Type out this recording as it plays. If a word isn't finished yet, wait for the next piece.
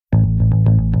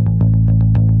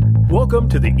Welcome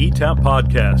to the ETAP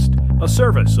Podcast, a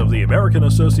service of the American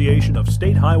Association of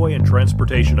State Highway and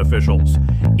Transportation Officials.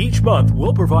 Each month,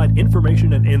 we'll provide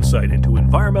information and insight into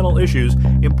environmental issues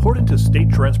important to state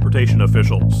transportation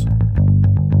officials.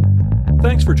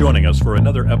 Thanks for joining us for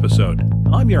another episode.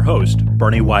 I'm your host,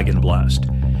 Bernie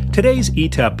Wagenblast. Today's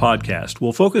ETAP Podcast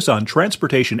will focus on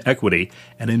transportation equity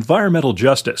and environmental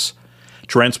justice.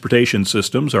 Transportation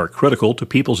systems are critical to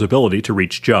people's ability to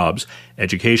reach jobs,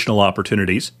 educational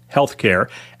opportunities, healthcare,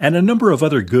 and a number of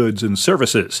other goods and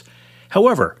services.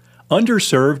 However,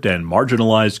 underserved and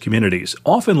marginalized communities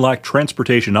often lack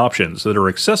transportation options that are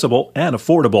accessible and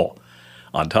affordable.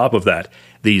 On top of that,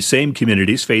 these same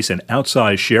communities face an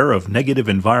outsized share of negative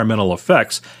environmental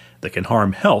effects that can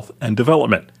harm health and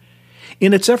development.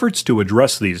 In its efforts to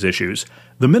address these issues,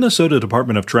 the Minnesota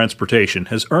Department of Transportation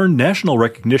has earned national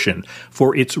recognition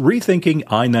for its Rethinking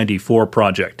I-94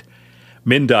 project.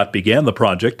 MnDOT began the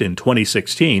project in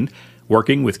 2016,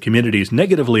 working with communities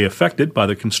negatively affected by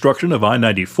the construction of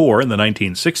I-94 in the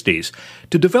 1960s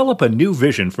to develop a new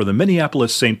vision for the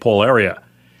Minneapolis-St. Paul area.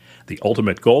 The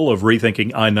ultimate goal of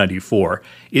Rethinking I-94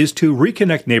 is to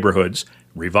reconnect neighborhoods,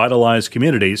 revitalize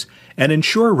communities, and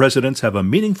ensure residents have a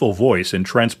meaningful voice in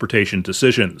transportation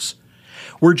decisions.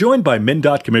 We're joined by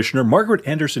MnDOT Commissioner Margaret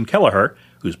Anderson Kelleher,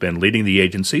 who's been leading the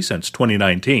agency since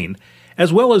 2019,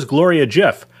 as well as Gloria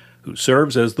Jeff, who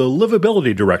serves as the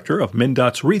Livability Director of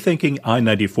MnDOT's Rethinking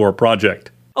I-94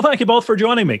 project. Well, thank you both for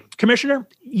joining me. Commissioner,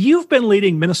 you've been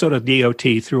leading Minnesota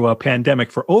DOT through a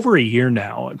pandemic for over a year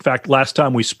now. In fact, last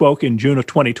time we spoke in June of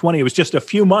 2020, it was just a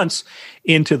few months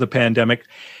into the pandemic.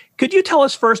 Could you tell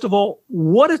us, first of all,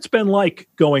 what it's been like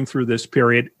going through this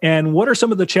period, and what are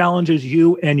some of the challenges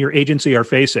you and your agency are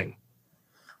facing?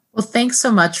 Well, thanks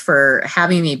so much for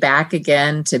having me back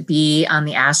again to be on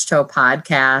the AASHTO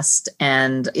podcast.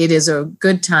 And it is a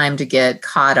good time to get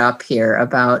caught up here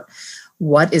about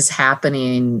what is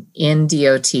happening in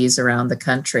DOTs around the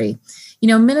country. You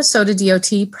know, Minnesota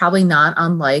DOT, probably not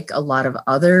unlike a lot of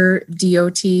other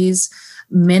DOTs.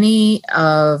 Many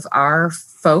of our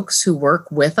folks who work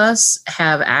with us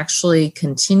have actually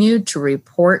continued to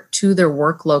report to their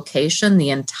work location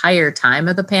the entire time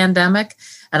of the pandemic.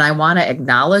 And I want to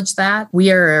acknowledge that.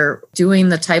 We are doing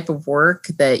the type of work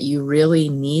that you really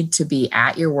need to be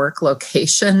at your work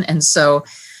location. And so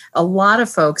a lot of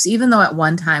folks, even though at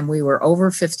one time we were over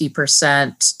 50%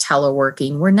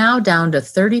 teleworking, we're now down to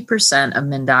 30% of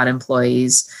MnDOT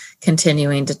employees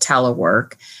continuing to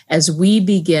telework as we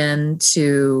begin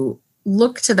to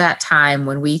look to that time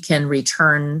when we can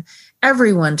return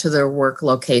everyone to their work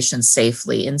location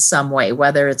safely in some way,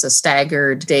 whether it's a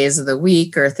staggered days of the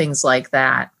week or things like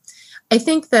that. I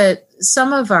think that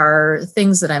some of our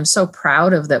things that I'm so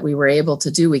proud of that we were able to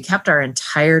do, we kept our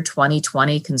entire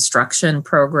 2020 construction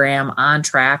program on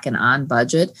track and on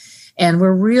budget. And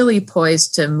we're really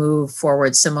poised to move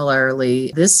forward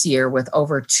similarly this year with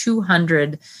over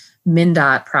 200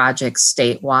 MnDOT projects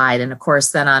statewide. And of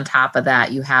course, then on top of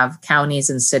that, you have counties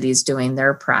and cities doing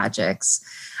their projects.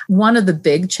 One of the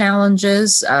big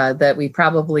challenges that we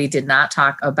probably did not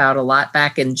talk about a lot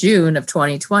back in June of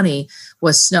 2020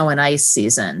 was snow and ice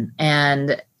season.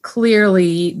 And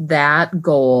clearly that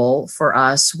goal for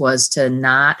us was to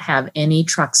not have any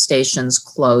truck stations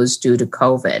closed due to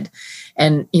COVID.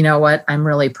 And you know what? I'm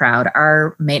really proud.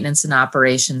 Our maintenance and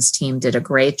operations team did a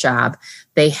great job.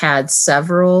 They had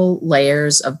several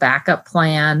layers of backup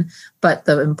plan, but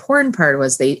the important part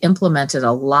was they implemented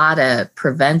a lot of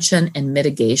prevention and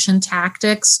mitigation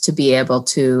tactics to be able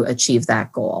to achieve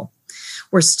that goal.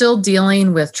 We're still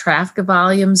dealing with traffic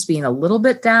volumes being a little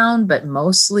bit down, but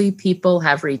mostly people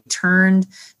have returned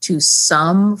to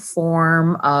some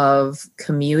form of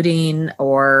commuting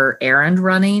or errand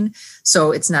running.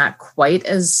 So it's not quite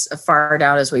as far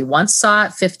down as we once saw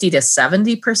it, 50 to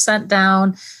 70%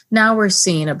 down. Now we're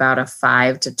seeing about a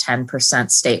 5 to 10%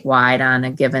 statewide on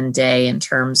a given day in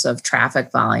terms of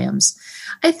traffic volumes.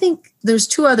 I think there's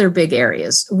two other big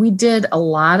areas. We did a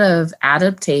lot of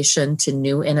adaptation to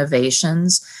new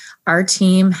innovations. Our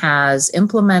team has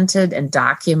implemented and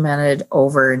documented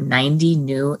over 90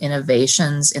 new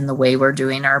innovations in the way we're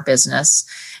doing our business.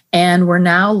 And we're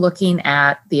now looking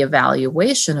at the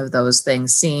evaluation of those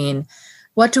things, seeing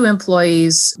what do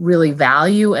employees really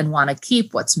value and want to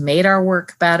keep, what's made our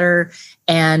work better.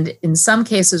 And in some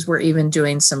cases, we're even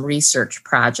doing some research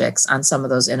projects on some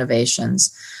of those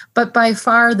innovations. But by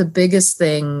far, the biggest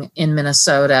thing in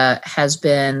Minnesota has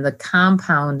been the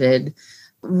compounded,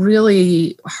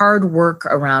 really hard work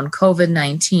around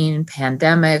COVID-19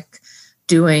 pandemic,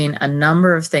 doing a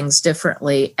number of things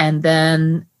differently, and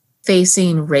then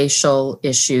facing racial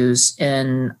issues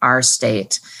in our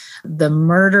state. The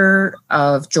murder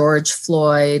of George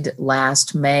Floyd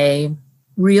last May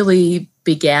really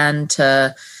began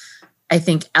to, I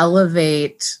think,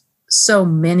 elevate so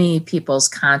many people's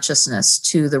consciousness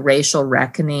to the racial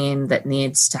reckoning that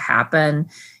needs to happen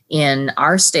in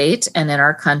our state and in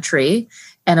our country.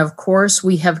 And of course,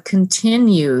 we have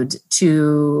continued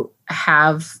to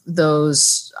have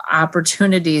those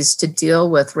opportunities to deal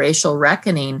with racial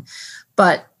reckoning,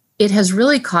 but it has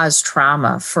really caused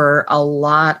trauma for a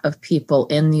lot of people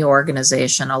in the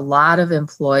organization. A lot of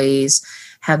employees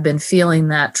have been feeling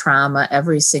that trauma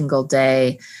every single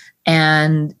day.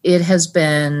 And it has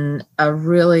been a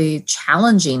really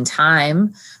challenging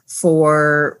time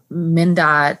for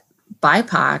MnDOT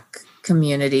BIPOC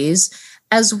communities,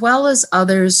 as well as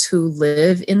others who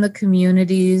live in the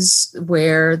communities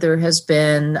where there has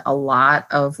been a lot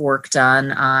of work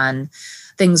done on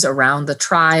things around the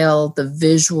trial. The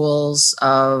visuals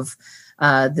of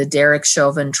the Derek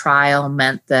Chauvin trial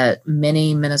meant that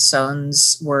many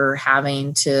Minnesotans were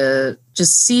having to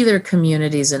just see their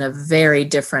communities in a very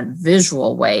different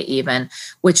visual way, even,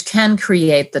 which can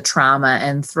create the trauma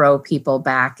and throw people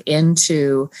back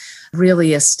into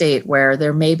really a state where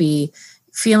they're maybe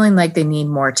feeling like they need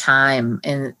more time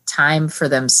and time for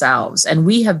themselves. And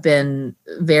we have been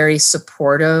very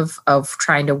supportive of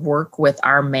trying to work with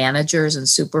our managers and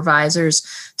supervisors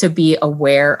to be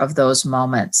aware of those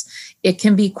moments. It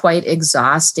can be quite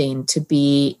exhausting to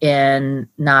be in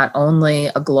not only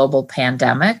a global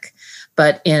pandemic,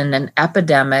 but in an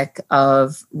epidemic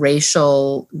of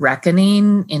racial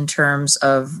reckoning in terms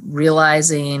of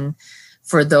realizing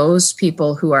for those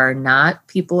people who are not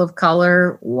people of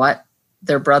color, what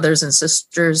their brothers and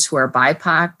sisters who are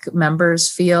BIPOC members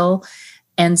feel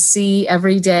and see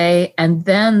every day. And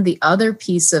then the other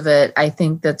piece of it, I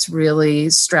think that's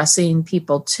really stressing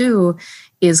people too,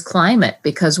 is climate,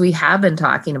 because we have been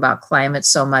talking about climate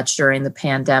so much during the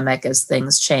pandemic as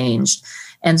things changed.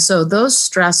 And so those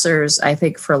stressors, I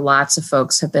think for lots of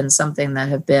folks have been something that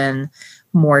have been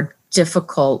more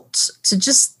difficult to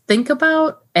just think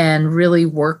about and really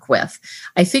work with.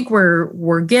 I think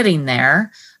we're getting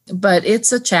there, but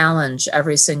it's a challenge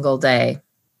every single day.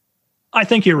 I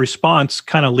think your response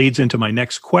kind of leads into my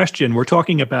next question. We're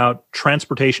talking about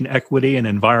transportation equity and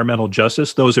environmental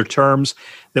justice. Those are terms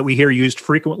that we hear used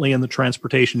frequently in the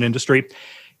transportation industry.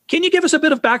 Can you give us a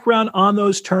bit of background on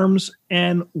those terms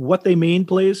and what they mean,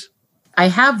 please? I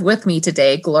have with me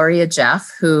today Gloria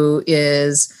Jeff, who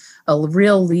is a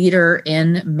real leader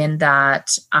in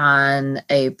MnDOT on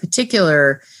a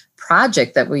particular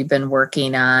project that we've been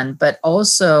working on, but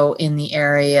also in the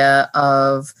area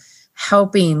of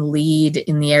helping lead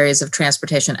in the areas of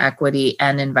transportation equity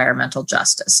and environmental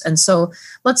justice. And so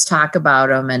let's talk about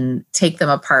them and take them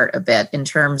apart a bit in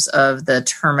terms of the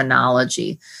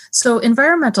terminology. So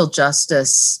environmental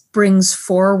justice brings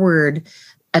forward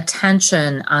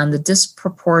attention on the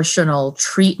disproportional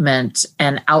treatment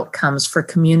and outcomes for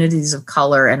communities of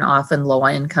color and often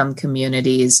low-income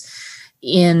communities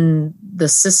in the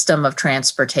system of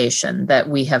transportation that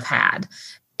we have had.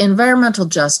 Environmental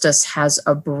justice has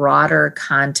a broader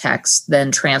context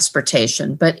than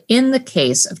transportation, but in the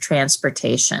case of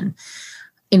transportation,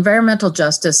 environmental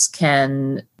justice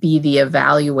can be the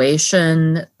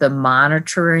evaluation, the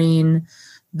monitoring,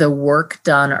 the work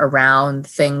done around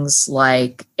things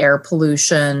like air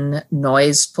pollution,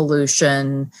 noise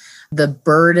pollution, the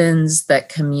burdens that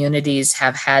communities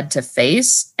have had to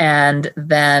face, and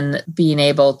then being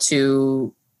able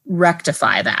to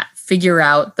rectify that, figure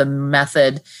out the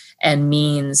method and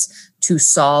means to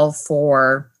solve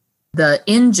for the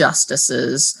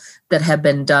injustices that have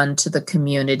been done to the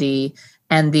community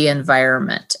and the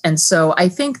environment. And so I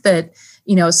think that,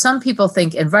 some people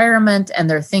think environment and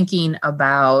they're thinking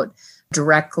about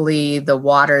directly the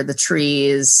water, the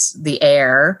trees, the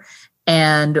air.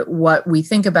 And what we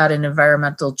think about in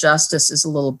environmental justice is a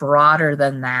little broader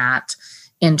than that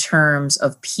in terms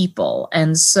of people.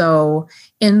 And so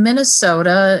in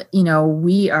Minnesota,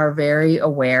 we are very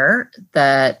aware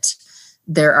that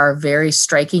there are very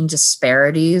striking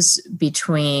disparities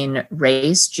between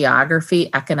race, geography,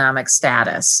 economic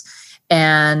status.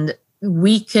 And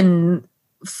we can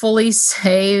fully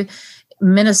say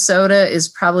Minnesota is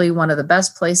probably one of the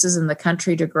best places in the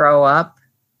country to grow up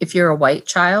if you're a white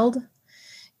child.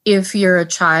 If you're a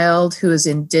child who is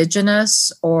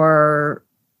indigenous or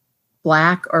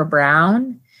Black or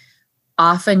brown,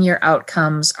 often your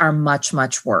outcomes are much,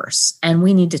 much worse. And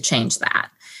we need to change that.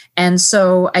 And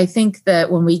so I think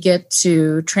that when we get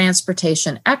to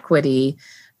transportation equity,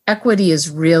 equity is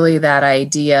really that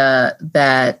idea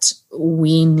that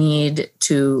we need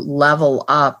to level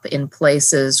up in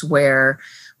places where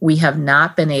we have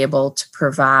not been able to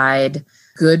provide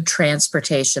good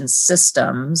transportation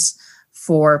systems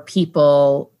for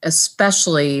people,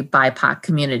 especially BIPOC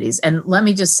communities. And let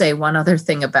me just say one other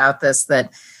thing about this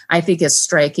that I think is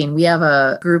striking. We have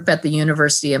a group at the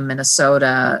University of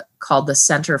Minnesota called the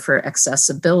Center for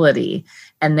Accessibility,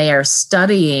 and they are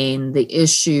studying the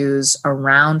issues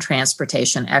around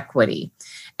transportation equity.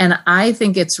 And I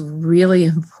think it's really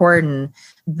important,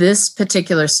 this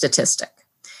particular statistic.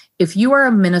 If you are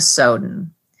a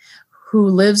Minnesotan who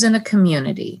lives in a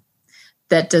community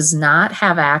that does not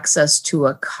have access to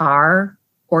a car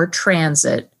or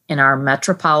transit in our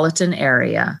metropolitan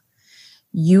area,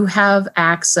 you have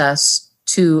access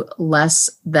to less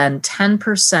than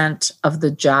 10% of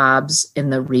the jobs in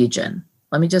the region.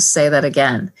 Let me just say that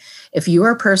again. If you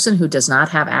are a person who does not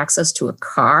have access to a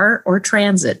car or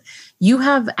transit, you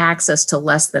have access to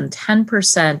less than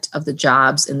 10% of the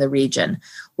jobs in the region.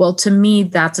 Well, to me,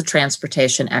 that's a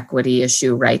transportation equity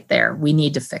issue right there. We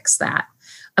need to fix that.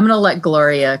 I'm going to let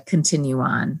Gloria continue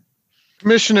on.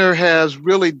 Commissioner has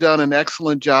really done an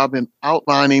excellent job in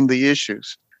outlining the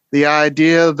issues. The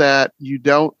idea that you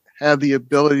don't have the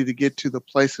ability to get to the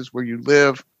places where you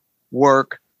live,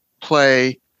 work,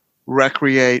 play,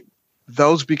 recreate,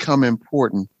 those become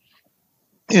important.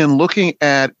 In looking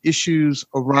at issues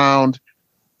around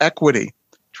equity,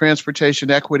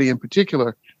 transportation equity in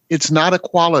particular, it's not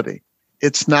equality.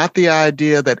 It's not the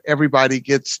idea that everybody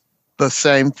gets the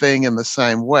same thing in the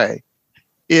same way.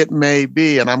 It may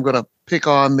be, and I'm going to pick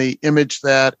on the image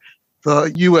that the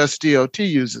USDOT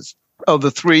uses of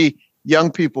the three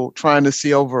young people trying to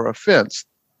see over a fence.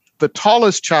 The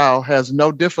tallest child has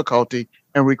no difficulty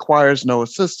and requires no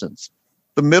assistance.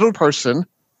 The middle person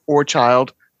or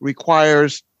child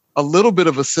requires a little bit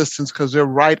of assistance because they're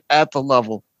right at the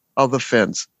level of the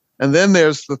fence. And then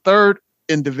there's the third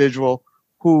individual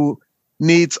who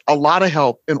needs a lot of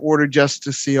help in order just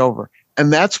to see over.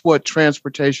 And that's what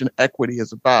transportation equity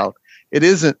is about. It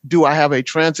isn't, do I have a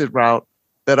transit route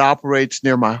that operates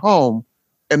near my home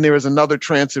and there is another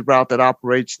transit route that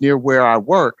operates near where I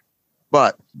work,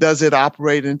 but does it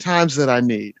operate in times that I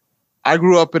need? I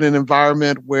grew up in an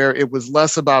environment where it was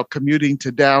less about commuting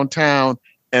to downtown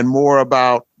and more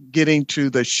about getting to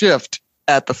the shift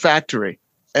at the factory.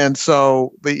 And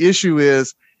so the issue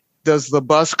is, does the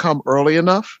bus come early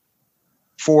enough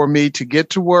for me to get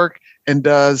to work? And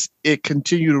does it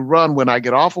continue to run when I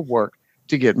get off of work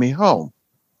to get me home?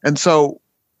 And so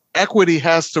equity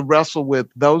has to wrestle with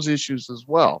those issues as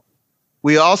well.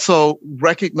 We also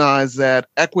recognize that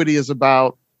equity is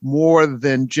about more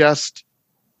than just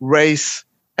race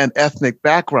and ethnic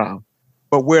background,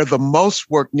 but where the most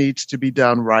work needs to be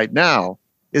done right now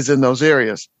is in those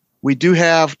areas. We do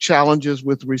have challenges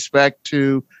with respect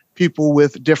to people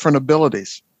with different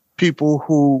abilities, people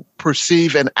who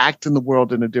perceive and act in the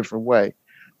world in a different way.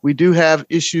 We do have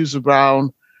issues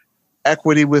around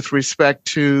equity with respect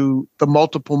to the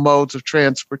multiple modes of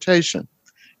transportation.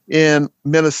 In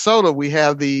Minnesota, we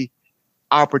have the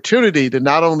opportunity to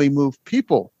not only move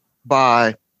people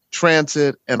by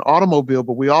transit and automobile,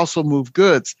 but we also move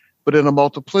goods, but in a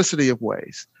multiplicity of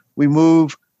ways. We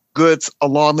move goods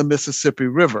along the Mississippi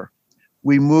River.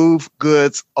 We move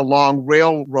goods along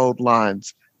railroad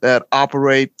lines that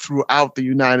operate throughout the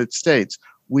United States.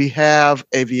 We have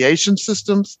aviation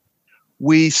systems.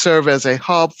 We serve as a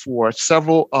hub for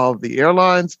several of the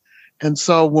airlines. And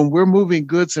so when we're moving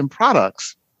goods and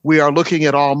products, we are looking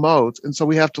at all modes. And so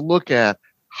we have to look at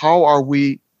how are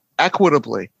we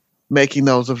equitably making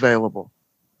those available.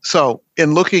 So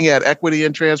in looking at equity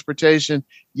in transportation,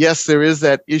 yes, there is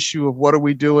that issue of what are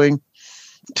we doing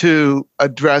to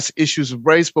address issues of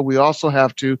race, but we also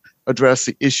have to address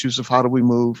the issues of how do we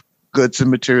move goods and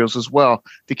materials as well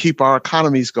to keep our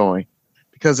economies going.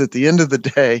 Because at the end of the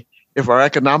day, if our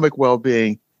economic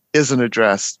well-being isn't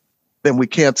addressed, then we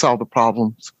can't solve the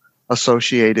problems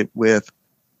associated with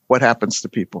what happens to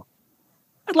people.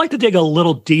 I'd like to dig a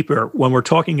little deeper when we're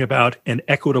talking about an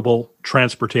equitable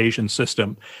transportation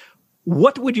system.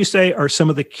 What would you say are some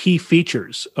of the key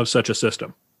features of such a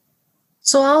system?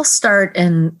 So I'll start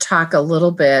and talk a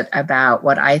little bit about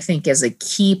what I think is a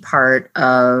key part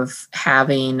of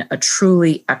having a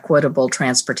truly equitable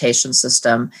transportation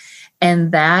system.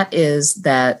 And that is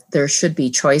that there should be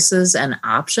choices and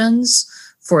options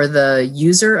for the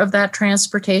user of that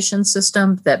transportation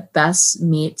system that best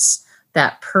meets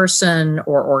that person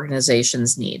or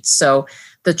organization's needs. So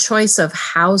the choice of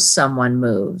how someone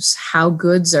moves, how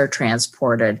goods are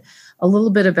transported, a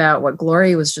little bit about what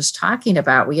Gloria was just talking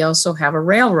about. We also have a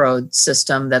railroad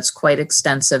system that's quite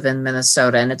extensive in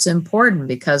Minnesota, and it's important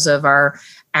because of our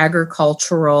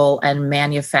agricultural and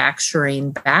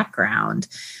manufacturing background.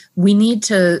 we need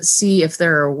to see if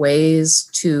there are ways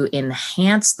to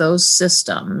enhance those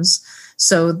systems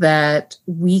so that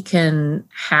we can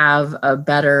have a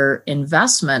better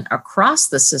investment across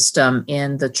the system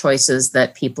in the choices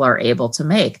that people are able to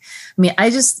make. I mean,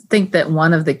 I just think that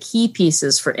one of the key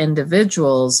pieces for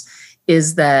individuals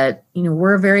is that,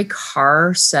 we're a very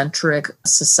car-centric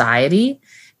society.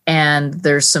 And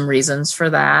there's some reasons for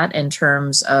that in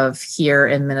terms of here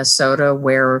in Minnesota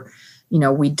where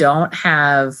we don't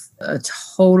have a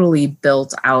totally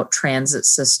built out transit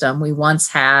system. We once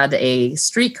had a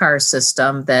streetcar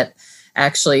system that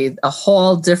actually a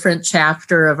whole different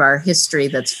chapter of our history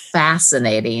that's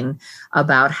fascinating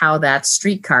about how that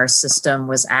streetcar system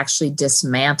was actually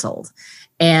dismantled.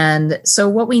 And so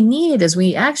what we need is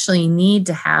we actually need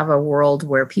to have a world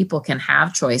where people can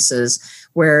have choices,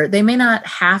 where they may not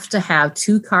have to have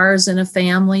 2 cars in a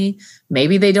family.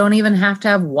 Maybe they don't even have to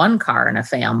have 1 car in a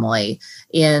family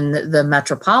in the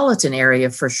metropolitan area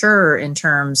for sure, in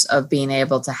terms of being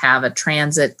able to have a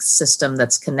transit system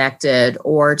that's connected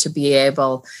or to be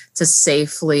able to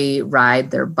safely ride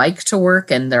their bike to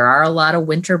work. And there are a lot of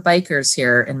winter bikers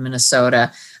here in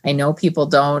Minnesota. I know people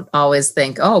don't always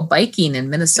think, biking in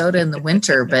Minnesota in the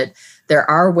winter, but there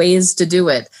are ways to do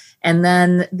it. And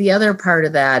then the other part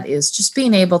of that is just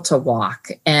being able to walk.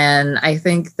 And I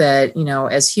think that,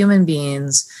 as human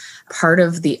beings, part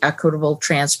of the equitable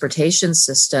transportation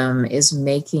system is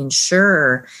making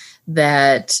sure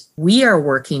that we are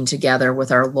working together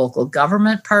with our local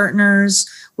government partners,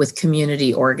 with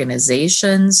community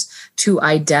organizations to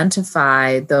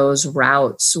identify those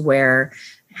routes where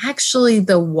actually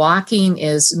the walking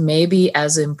is maybe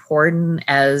as important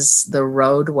as the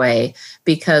roadway,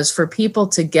 because for people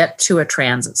to get to a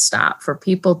transit stop, for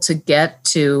people to get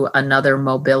to another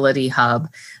mobility hub,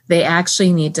 they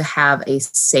actually need to have a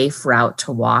safe route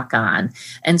to walk on.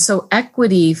 And so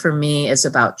equity for me is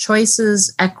about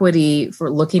choices. Equity for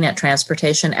looking at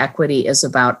transportation, equity is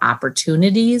about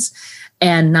opportunities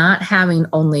and not having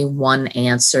only one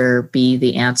answer be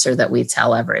the answer that we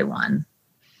tell everyone.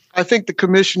 I think the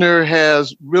commissioner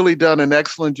has really done an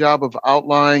excellent job of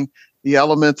outlining the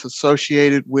elements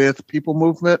associated with people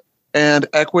movement and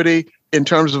equity in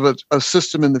terms of a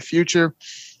system in the future.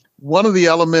 One of the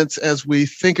elements as we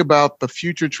think about the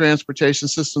future transportation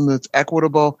system that's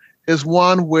equitable is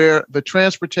one where the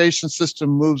transportation system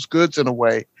moves goods in a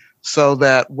way so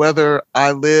that whether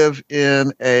I live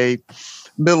in a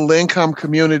middle income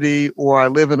community or I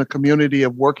live in a community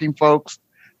of working folks,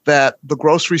 that the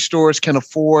grocery stores can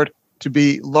afford to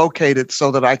be located so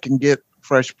that I can get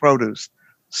fresh produce.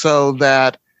 So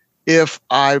that if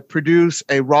I produce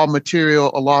a raw material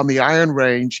along the Iron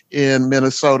Range in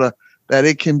Minnesota, that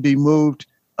it can be moved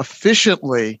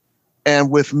efficiently and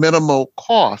with minimal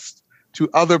cost to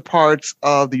other parts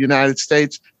of the United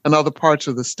States and other parts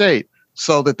of the state,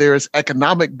 so that there is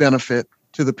economic benefit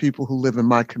to the people who live in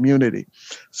my community.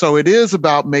 So it is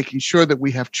about making sure that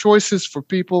we have choices for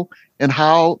people and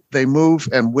how they move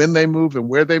and when they move and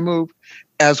where they move,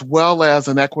 as well as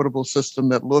an equitable system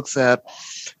that looks at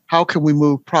how can we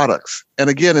move products. And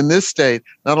again, in this state,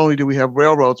 not only do we have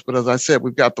railroads, but as I said,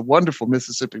 we've got the wonderful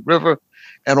Mississippi River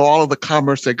and all of the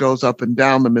commerce that goes up and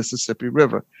down the Mississippi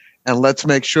River. And let's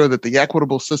make sure that the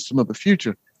equitable system of the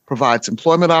future provides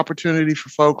employment opportunity for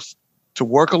folks to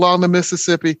work along the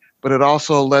Mississippi, but it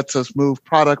also lets us move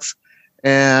products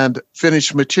and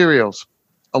finished materials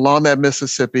along that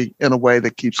Mississippi in a way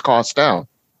that keeps costs down.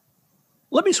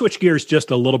 Let me switch gears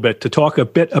just a little bit to talk a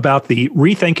bit about the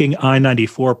Rethinking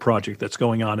I-94 project that's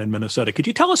going on in Minnesota. Could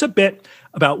you tell us a bit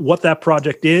about what that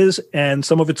project is and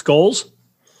some of its goals?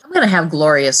 I'm going to have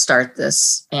Gloria start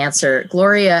this answer.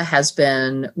 Gloria has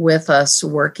been with us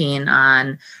working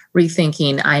on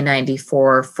Rethinking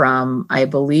I-94 from, I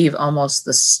believe, almost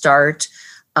the start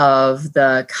of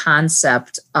the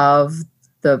concept of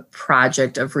the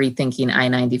project of Rethinking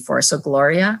I-94. So,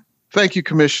 Gloria? Thank you,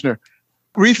 Commissioner.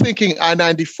 Rethinking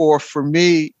I-94 for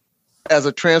me as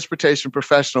a transportation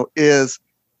professional is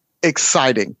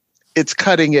exciting. It's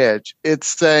cutting edge. It's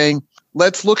saying,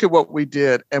 let's look at what we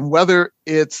did. And whether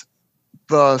it's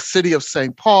the city of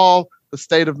St. Paul, the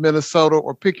state of Minnesota,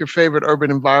 or pick your favorite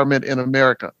urban environment in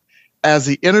America, as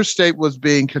the interstate was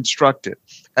being constructed,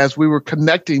 as we were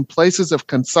connecting places of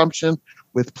consumption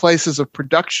with places of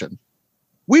production,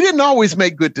 we didn't always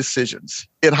make good decisions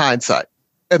in hindsight.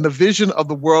 And the vision of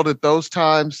the world at those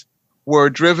times were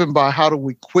driven by how do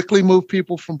we quickly move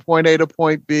people from point A to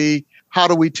point B? How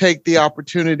do we take the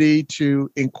opportunity to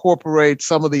incorporate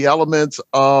some of the elements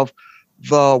of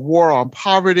the war on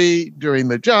poverty during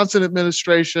the Johnson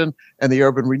administration and the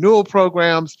urban renewal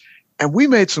programs? And we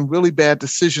made some really bad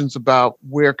decisions about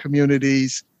where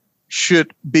communities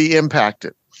should be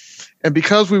impacted. And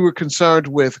because we were concerned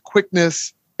with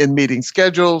quickness in meeting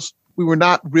schedules, we were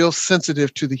not real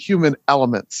sensitive to the human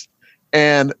elements.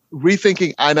 And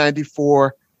rethinking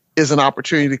I-94 is an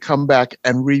opportunity to come back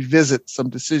and revisit some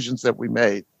decisions that we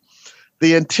made.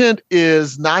 The intent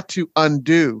is not to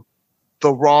undo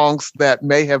the wrongs that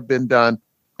may have been done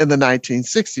in the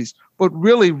 1960s, but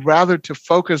really rather to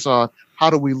focus on how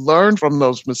do we learn from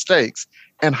those mistakes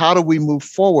and how do we move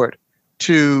forward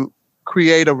to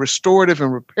create a restorative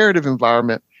and reparative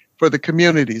environment for the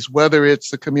communities, whether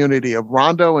it's the community of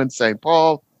Rondo and St.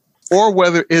 Paul, or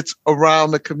whether it's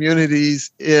around the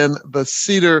communities in the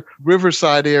Cedar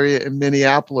Riverside area in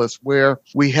Minneapolis, where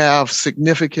we have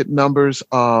significant numbers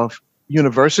of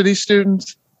university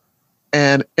students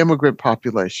and immigrant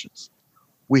populations.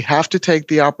 We have to take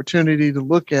the opportunity to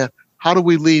look at how do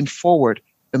we lean forward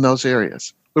in those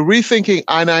areas. The Rethinking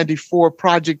I-94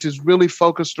 project is really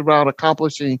focused around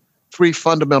accomplishing three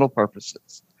fundamental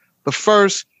purposes. The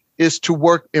first is to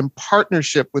work in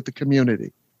partnership with the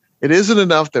community. It isn't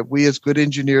enough that we as good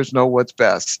engineers know what's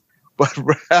best, but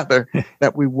rather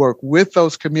that we work with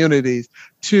those communities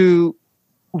to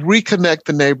reconnect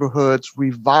the neighborhoods,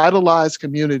 revitalize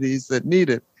communities that need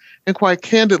it, and quite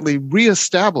candidly,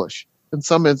 reestablish, in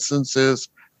some instances,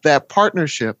 that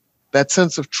partnership, that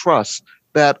sense of trust,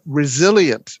 that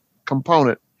resilient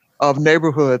component of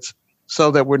neighborhoods, so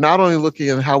that we're not only looking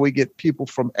at how we get people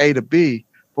from A to B,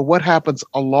 but what happens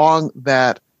along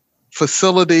that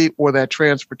facility or that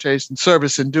transportation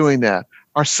service in doing that.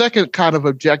 Our second kind of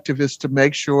objective is to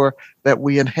make sure that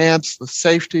we enhance the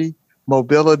safety,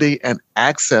 mobility, and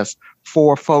access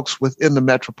for folks within the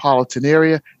metropolitan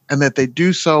area, and that they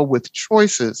do so with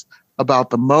choices about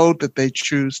the mode that they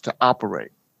choose to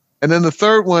operate. And then the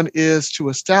third one is to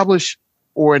establish,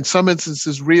 or in some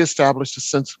instances, reestablish a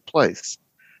sense of place.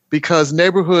 Because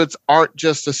neighborhoods aren't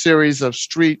just a series of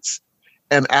streets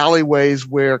and alleyways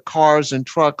where cars and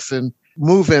trucks and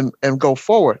move in and go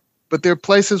forward, but they're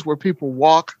places where people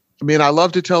walk. I mean, I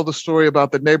love to tell the story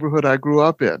about the neighborhood I grew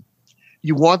up in.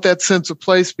 You want that sense of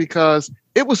place because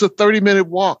it was a 30-minute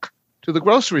walk to the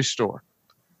grocery store.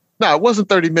 Now, it wasn't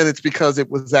 30 minutes because it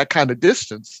was that kind of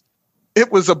distance.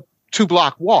 It was a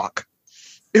 2-block walk.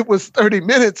 It was 30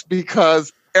 minutes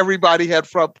because everybody had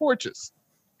front porches.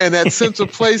 And that sense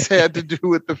of place had to do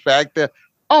with the fact that,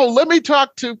 let me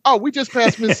talk to, we just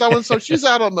passed Miss So-and-so. She's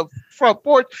out on the front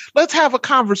porch. Let's have a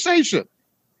conversation.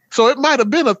 So it might have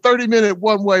been a 30-minute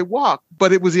one-way walk,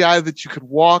 but it was the idea that you could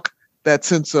walk, that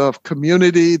sense of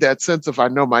community, that sense of I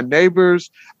know my neighbors,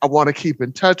 I want to keep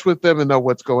in touch with them and know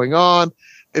what's going on.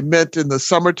 It meant in the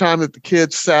summertime that the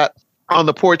kids sat on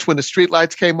the porch when the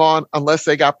streetlights came on, unless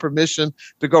they got permission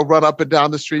to go run up and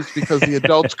down the streets because the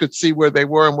adults could see where they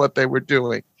were and what they were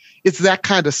doing. It's that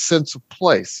kind of sense of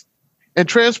place. And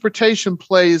transportation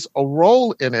plays a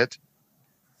role in it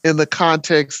in the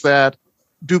context that,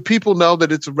 do people know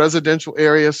that it's a residential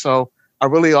area, so I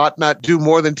really ought not do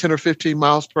more than 10 or 15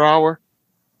 miles per hour?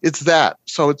 It's that.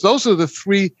 So those are the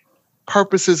three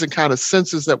purposes and kind of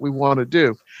senses that we want to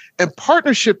do. And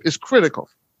partnership is critical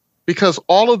because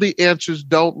all of the answers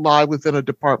don't lie within a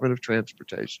Department of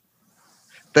Transportation.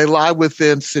 They lie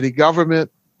within city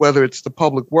government, whether it's the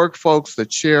public work folks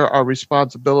that share our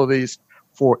responsibilities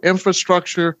for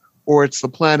infrastructure, or it's the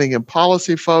planning and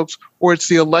policy folks, or it's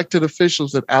the elected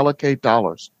officials that allocate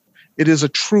dollars. It is a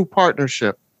true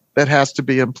partnership that has to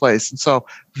be in place. And so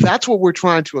that's what we're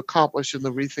trying to accomplish in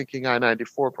the Rethinking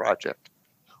I-94 project.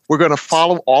 We're going to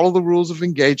follow all of the rules of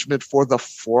engagement for the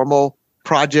formal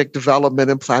project development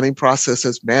and planning process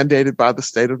as mandated by the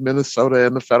state of Minnesota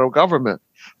and the federal government.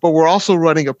 But we're also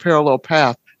running a parallel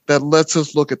path that lets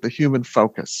us look at the human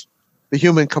focus, the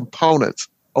human components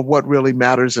of what really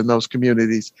matters in those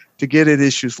communities, to get at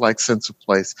issues like sense of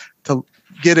place, to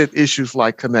get at issues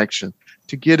like connection,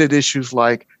 to get at issues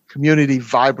like community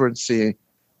vibrancy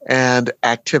and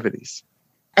activities.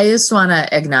 I just want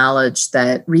to acknowledge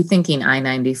that Rethinking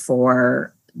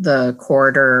I-94, the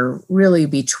corridor really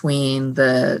between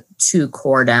the two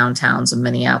core downtowns of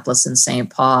Minneapolis and St.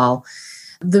 Paul,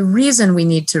 the reason we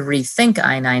need to rethink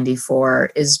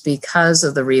I-94 is because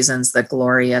of the reasons that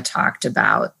Gloria talked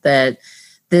about, that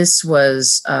this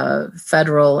was a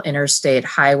federal interstate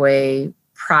highway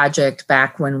project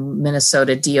back when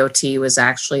Minnesota DOT was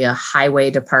actually a highway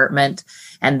department,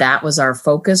 and that was our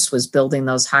focus, was building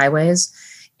those highways.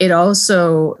 It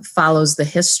also follows the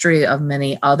history of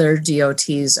many other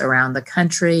DOTs around the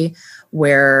country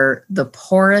where the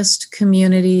poorest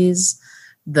communities,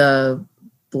 the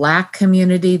Black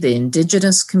community, the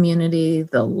Indigenous community,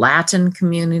 the Latin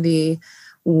community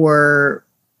were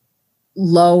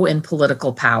low in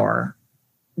political power.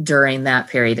 during that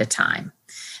period of time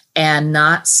and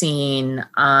not seen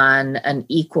on an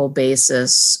equal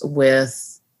basis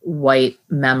with white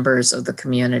members of the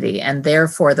community. And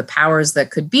therefore, the powers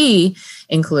that could be,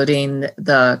 including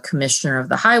the commissioner of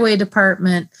the highway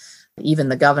department, even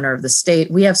the governor of the state.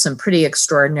 We have some pretty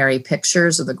extraordinary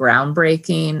pictures of the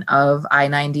groundbreaking of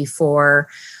I-94,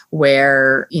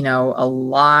 where, a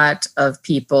lot of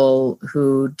people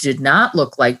who did not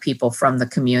look like people from the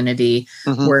community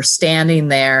were standing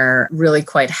there really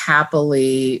quite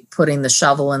happily putting the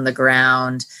shovel in the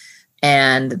ground.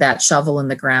 And that shovel in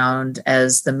the ground,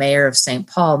 as the mayor of St.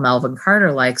 Paul, Melvin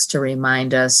Carter, likes to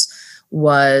remind us,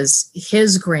 was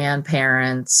his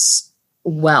grandparents'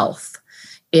 wealth.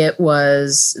 It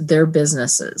was their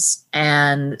businesses.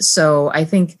 And so I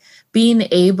think being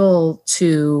able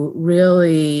to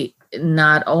really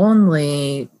not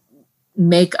only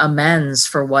make amends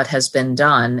for what has been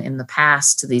done in the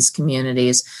past to these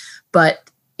communities, but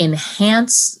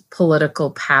enhance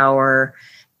political power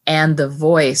and the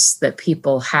voice that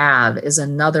people have is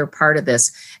another part of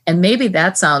this. And maybe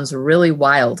that sounds really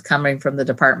wild coming from the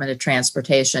Department of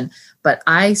Transportation, but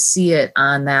I see it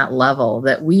on that level,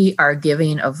 that we are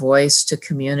giving a voice to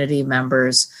community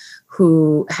members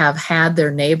who have had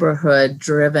their neighborhood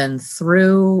driven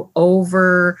through,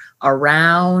 over,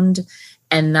 around,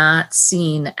 and not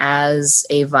seen as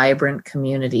a vibrant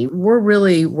community. We're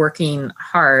really working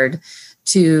hard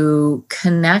to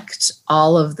connect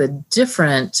all of the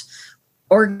different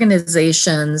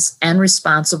organizations and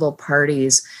responsible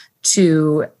parties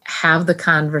to have the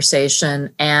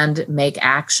conversation and make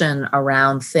action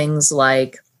around things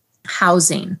like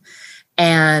housing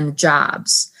and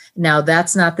jobs. Now,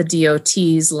 that's not the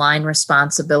DOT's line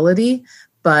responsibility,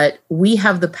 but we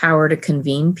have the power to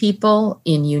convene people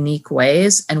in unique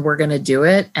ways, and we're going to do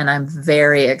it. And I'm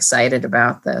very excited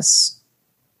about this.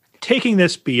 Taking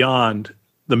this beyond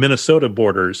the Minnesota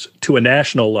borders to a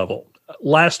national level,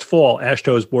 last fall,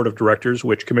 AASHTO's board of directors,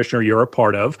 which, Commissioner, you're a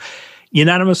part of,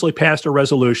 unanimously passed a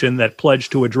resolution that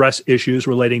pledged to address issues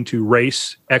relating to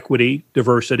race, equity,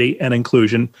 diversity, and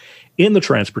inclusion in the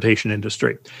transportation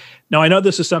industry. Now, I know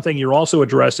this is something you're also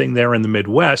addressing there in the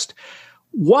Midwest.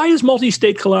 Why is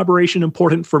multi-state collaboration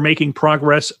important for making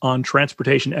progress on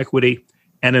transportation equity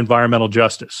and environmental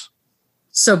justice?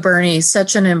 So, Bernie,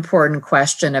 such an important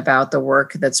question about the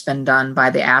work that's been done by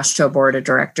the AASHTO Board of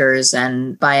Directors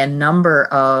and by a number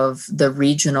of the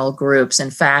regional groups. In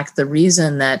fact, the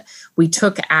reason that we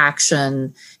took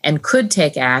action and could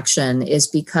take action is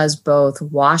because both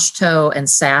WSHTO and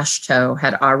SASHTO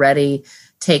had already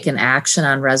taken action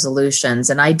on resolutions.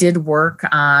 And I did work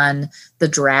on the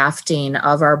drafting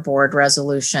of our board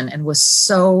resolution and was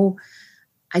so,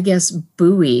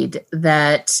 buoyed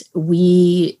that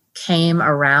we came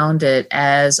around it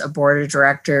as a board of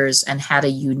directors and had a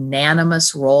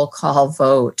unanimous roll call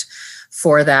vote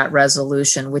for that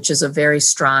resolution, which is a very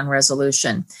strong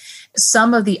resolution.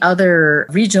 Some of the other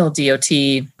regional DOT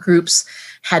groups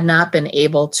had not been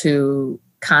able to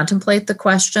contemplate the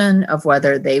question of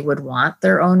whether they would want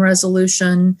their own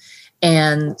resolution.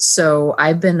 And so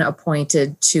I've been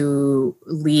appointed to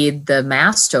lead the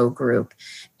MASTO group.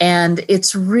 And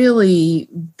it's really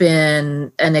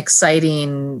been an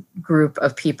exciting group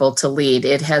of people to lead.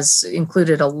 It has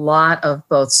included a lot of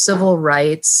both civil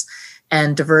rights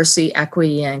and diversity,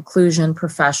 equity, and inclusion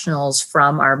professionals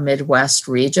from our Midwest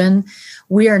region.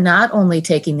 We are not only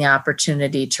taking the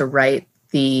opportunity to write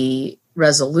the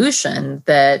resolution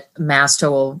that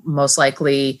MASTO will most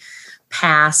likely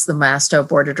pass the MASTO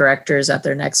Board of Directors at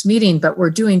their next meeting, but we're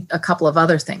doing a couple of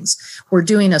other things. We're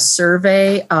doing a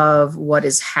survey of what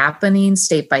is happening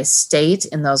state by state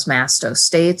in those MASTO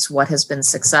states, what has been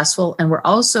successful, and we're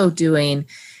also doing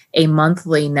a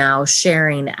monthly now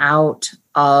sharing out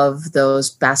of those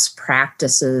best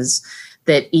practices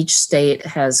that each state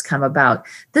has come about.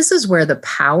 This is where the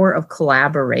power of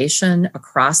collaboration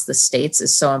across the states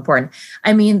is so important.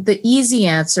 I mean, the easy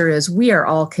answer is we are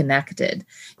all connected.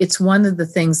 It's one of the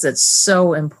things that's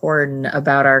so important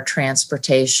about our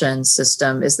transportation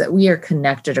system is that we are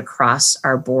connected across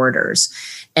our borders.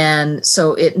 And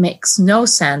so it makes no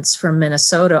sense for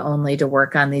Minnesota only to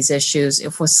work on these issues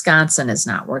if Wisconsin is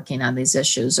not working on these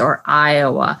issues, or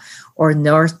Iowa, or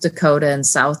North Dakota and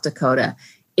South Dakota.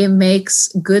 It makes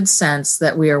good sense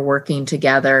that we are working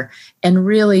together and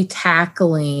really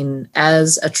tackling,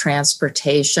 as a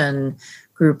transportation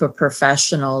group of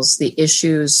professionals, the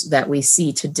issues that we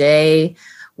see today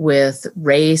with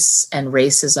race and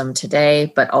racism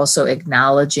today, but also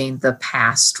acknowledging the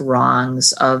past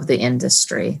wrongs of the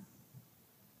industry.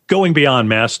 Going beyond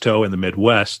MassTow in the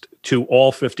Midwest to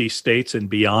all 50 states and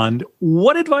beyond,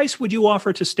 what advice would you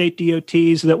offer to state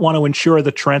DOTs that want to ensure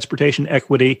that transportation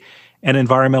equity and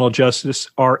environmental justice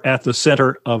are at the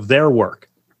center of their work?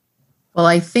 Well,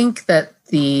 I think that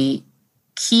the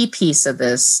key piece of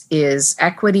this is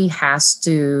equity has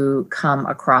to come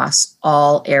across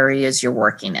all areas you're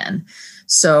working in.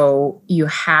 So you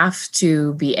have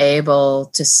to be able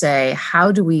to say,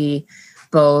 how do we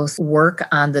both work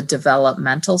on the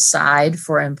developmental side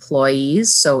for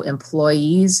employees, so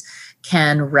employees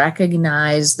can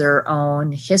recognize their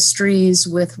own histories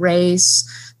with race,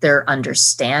 their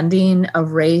understanding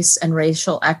of race and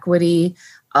racial equity,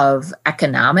 of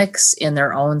economics in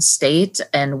their own state,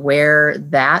 and where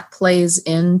that plays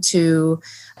into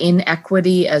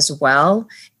inequity as well.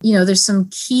 You know, there's some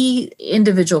key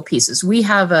individual pieces. We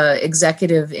have an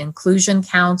executive inclusion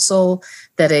council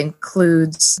that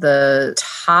includes the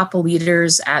top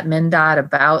leaders at MnDOT,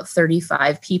 about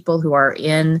 35 people who are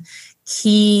in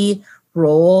key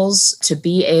roles to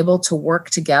be able to work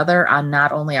together on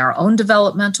not only our own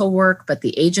developmental work, but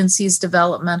the agency's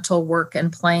developmental work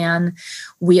and plan.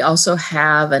 We also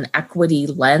have an equity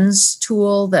lens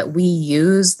tool that we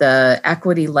use. The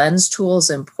equity lens tool is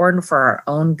important for our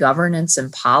own governance and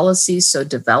policy. So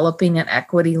developing an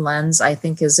equity lens, I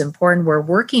think, is important. We're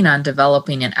working on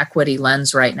developing an equity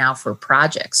lens right now for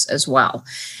projects as well.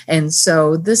 And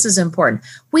so this is important.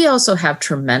 We also have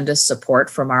tremendous support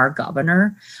from our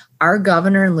governor. Our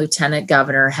governor and lieutenant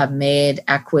governor have made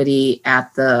equity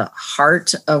at the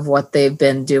heart of what they've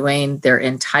been doing their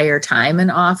entire time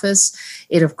in office.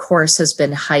 It, of course, has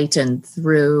been heightened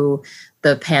through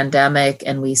the pandemic,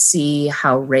 and we see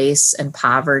how race and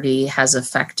poverty has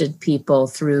affected people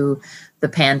through the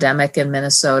pandemic in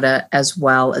Minnesota, as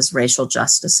well as racial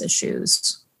justice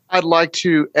issues. I'd like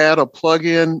to add a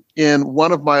plug-in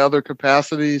one of my other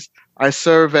capacities. I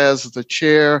serve as the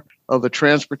chair of the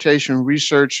Transportation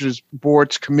Researchers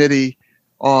Board's Committee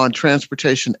on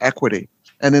Transportation Equity.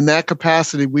 And in that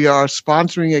capacity, we are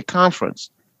sponsoring a conference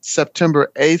September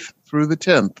 8th through the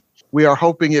 10th. We are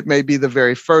hoping it may be the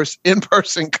very first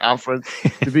in-person conference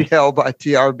to be held by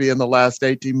TRB in the last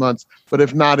 18 months, but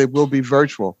if not, it will be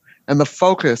virtual. And the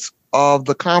focus of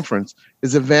the conference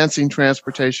is advancing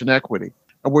transportation equity.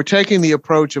 And we're taking the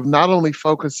approach of not only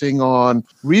focusing on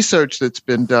research that's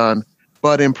been done,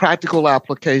 but in practical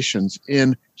applications,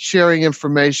 in sharing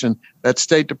information that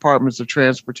state departments of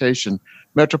transportation,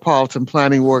 metropolitan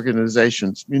planning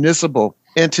organizations, municipal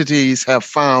entities have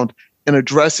found in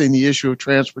addressing the issue of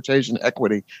transportation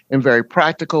equity in very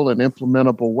practical and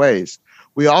implementable ways.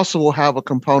 We also will have a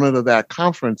component of that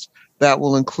conference that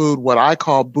will include what I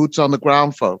call boots on the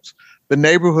ground folks, the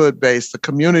neighborhood-based, the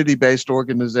community-based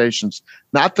organizations,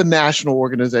 not the national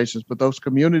organizations, but those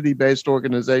community-based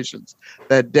organizations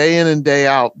that day in and day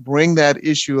out bring that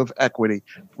issue of equity,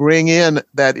 bring in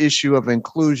that issue of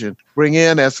inclusion, bring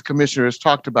in, as the commissioner has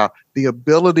talked about, the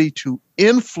ability to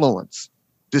influence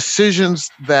decisions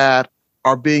that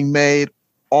are being made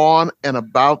on and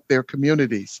about their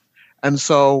communities. And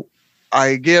so I,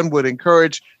 again, would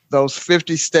encourage those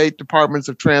 50 state departments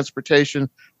of transportation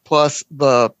plus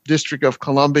the District of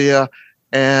Columbia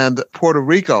and Puerto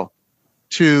Rico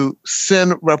to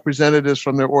send representatives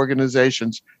from their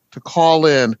organizations to call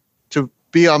in, to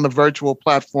be on the virtual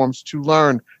platforms to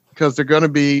learn, because they're going to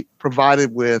be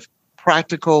provided with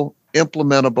practical,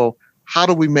 implementable, how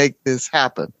do we make this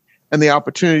happen, and the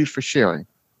opportunity for sharing.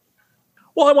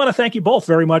 Well, I want to thank you both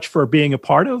very much for being a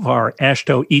part of our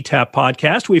AASHTO ETAP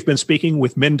podcast. We've been speaking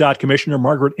with MnDOT Commissioner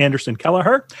Margaret Anderson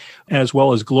Kelleher, as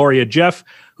well as Gloria Jeff,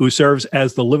 who serves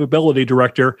as the Livability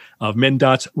Director of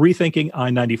MnDOT's Rethinking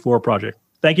I-94 project.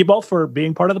 Thank you both for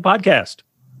being part of the podcast.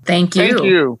 Thank you. Thank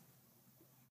you.